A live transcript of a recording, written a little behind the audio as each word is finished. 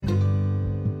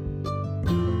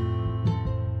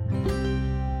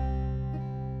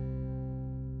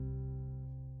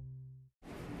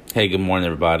Hey, good morning,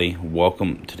 everybody.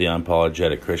 Welcome to the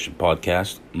Unapologetic Christian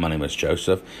Podcast. My name is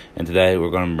Joseph, and today we're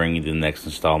going to bring you the next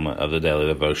installment of the Daily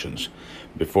Devotions.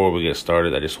 Before we get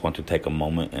started, I just want to take a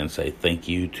moment and say thank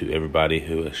you to everybody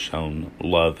who has shown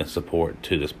love and support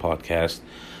to this podcast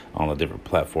on the different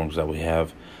platforms that we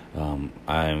have.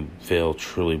 I feel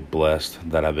truly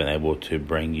blessed that I've been able to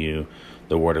bring you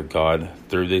the Word of God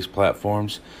through these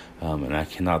platforms, and I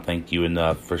cannot thank you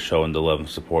enough for showing the love and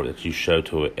support that you show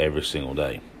to it every single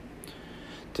day.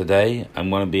 Today, I'm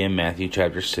going to be in Matthew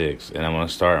chapter 6, and I'm going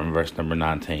to start in verse number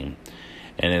 19.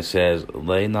 And it says,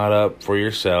 "Lay not up for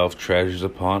yourself treasures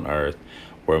upon earth,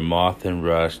 where moth and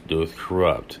rust doeth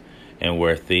corrupt, and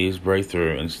where thieves break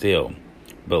through and steal.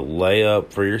 But lay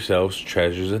up for yourselves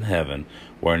treasures in heaven,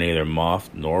 where neither moth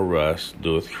nor rust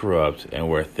doeth corrupt, and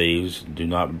where thieves do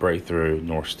not break through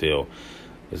nor steal."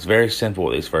 It's very simple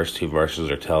what these first two verses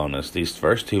are telling us. These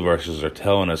first two verses are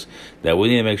telling us that we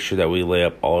need to make sure that we lay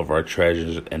up all of our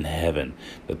treasures in heaven.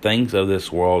 The things of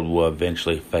this world will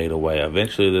eventually fade away.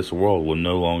 Eventually this world will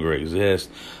no longer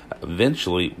exist.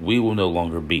 Eventually we will no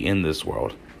longer be in this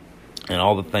world. And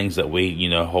all the things that we,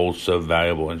 hold so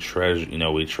valuable and treasure,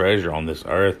 we treasure on this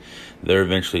earth, they're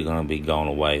eventually going to be gone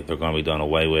away. They're going to be done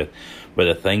away with. But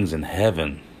the things in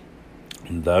heaven,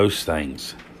 those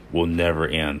things will never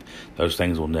end. Those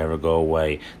things will never go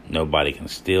away. Nobody can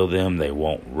steal them. They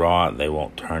won't rot. They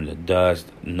won't turn to dust.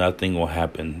 Nothing will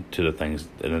happen to the things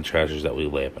and the treasures that we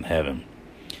lay up in heaven.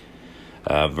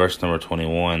 Verse number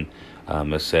 21,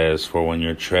 it says, For where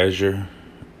your treasure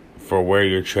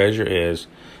is,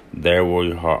 there will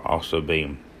your heart also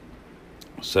be."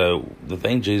 So the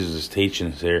thing Jesus is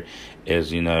teaching us here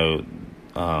is, a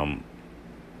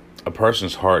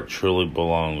person's heart truly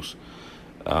belongs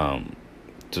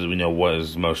to what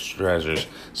is most treasures.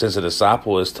 Since a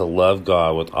disciple is to love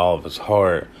God with all of his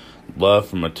heart, love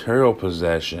for material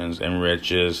possessions and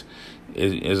riches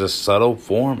is a subtle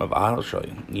form of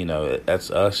idolatry. That's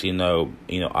us,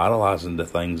 idolizing the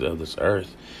things of this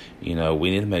earth. We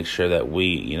need to make sure that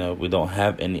we don't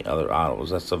have any other idols.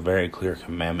 That's a very clear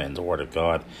commandment in the Word of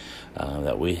God,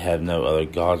 that we have no other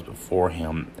gods before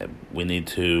Him. We need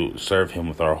to serve Him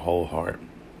with our whole heart.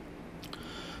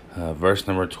 Verse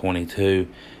number 22,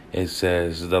 it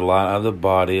says, "The light of the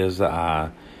body is the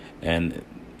eye, and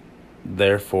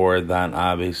therefore thine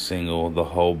eye be single, the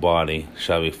whole body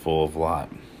shall be full of light.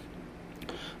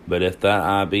 But if thine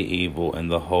eye be evil,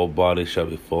 and the whole body shall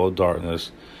be full of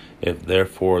darkness, if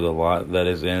therefore the light that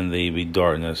is in thee be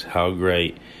darkness, how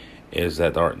great is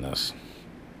that darkness?"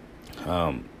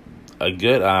 A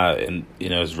good eye,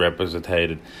 is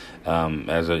represented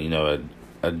as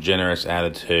a generous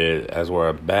attitude, as where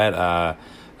a bad eye,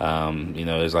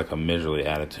 is like a miserly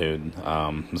attitude.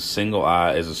 The single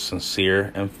eye is a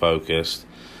sincere and focused.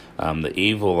 The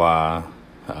evil eye,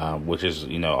 which is,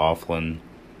 often,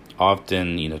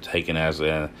 taken as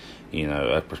a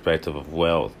perspective of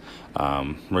wealth,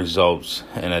 results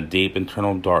in a deep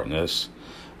internal darkness,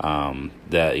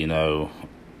 that,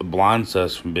 blinds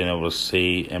us from being able to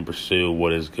see and pursue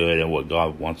what is good and what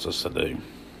God wants us to do.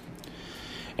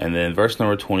 And then verse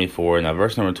number 24. Now,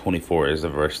 verse number 24 is the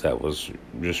verse that was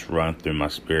just run through my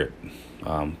spirit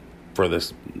for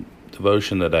this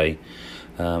devotion today.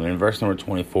 In verse number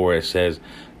 24, it says,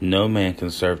 "No man can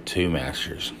serve two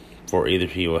masters, for either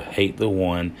he will hate the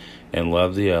one and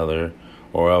love the other,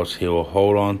 or else he will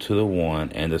hold on to the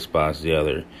one and despise the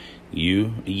other.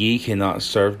 Ye cannot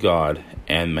serve God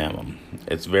and mammon."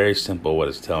 It's very simple what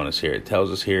it's telling us here. It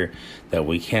tells us here that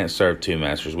we can't serve two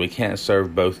masters. We can't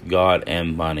serve both God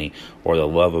and money, or the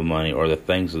love of money, or the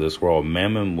things of this world.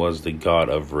 Mammon was the god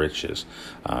of riches.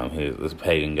 He was a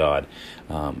pagan god.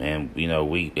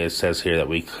 It says here that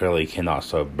we clearly cannot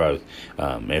serve both.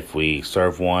 If we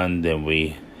serve one, then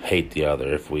we hate the other.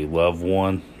 If we love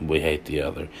one, we hate the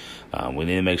other. We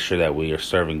need to make sure that we are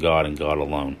serving God and God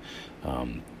alone.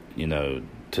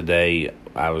 Today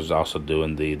I was also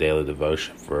doing the daily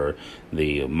devotion for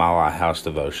the My Lighthouse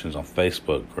Devotions on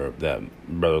Facebook group that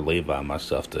Brother Levi and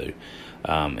myself do.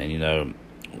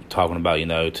 Talking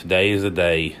about, today is the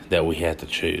day that we have to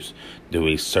choose. Do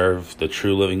we serve the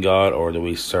true living God, or do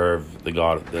we serve the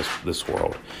God of this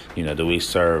world? Do we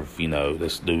serve,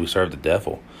 do we serve the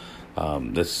devil?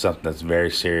 This is something that's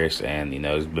very serious, and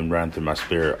it's been running through my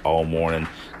spirit all morning.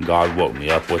 God woke me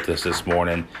up with this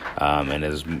morning, and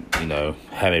has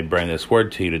had me bring this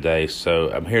word to you today. So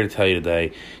I'm here to tell you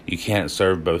today, you can't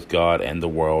serve both God and the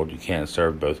world. You can't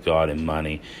serve both God and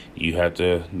money. You have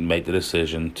to make the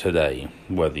decision today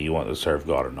whether you want to serve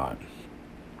God or not.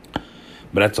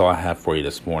 But that's all I have for you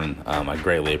this morning. I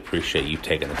greatly appreciate you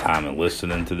taking the time and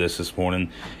listening to this morning.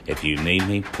 If you need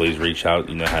me, please reach out.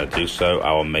 You know how to do so.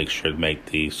 I will make sure to make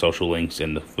the social links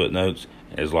in the footnotes,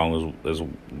 as long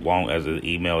as the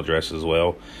email address as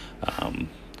well.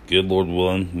 Good Lord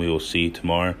willing, we will see you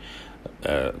tomorrow.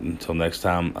 Until next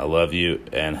time, I love you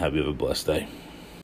and have you have a blessed day.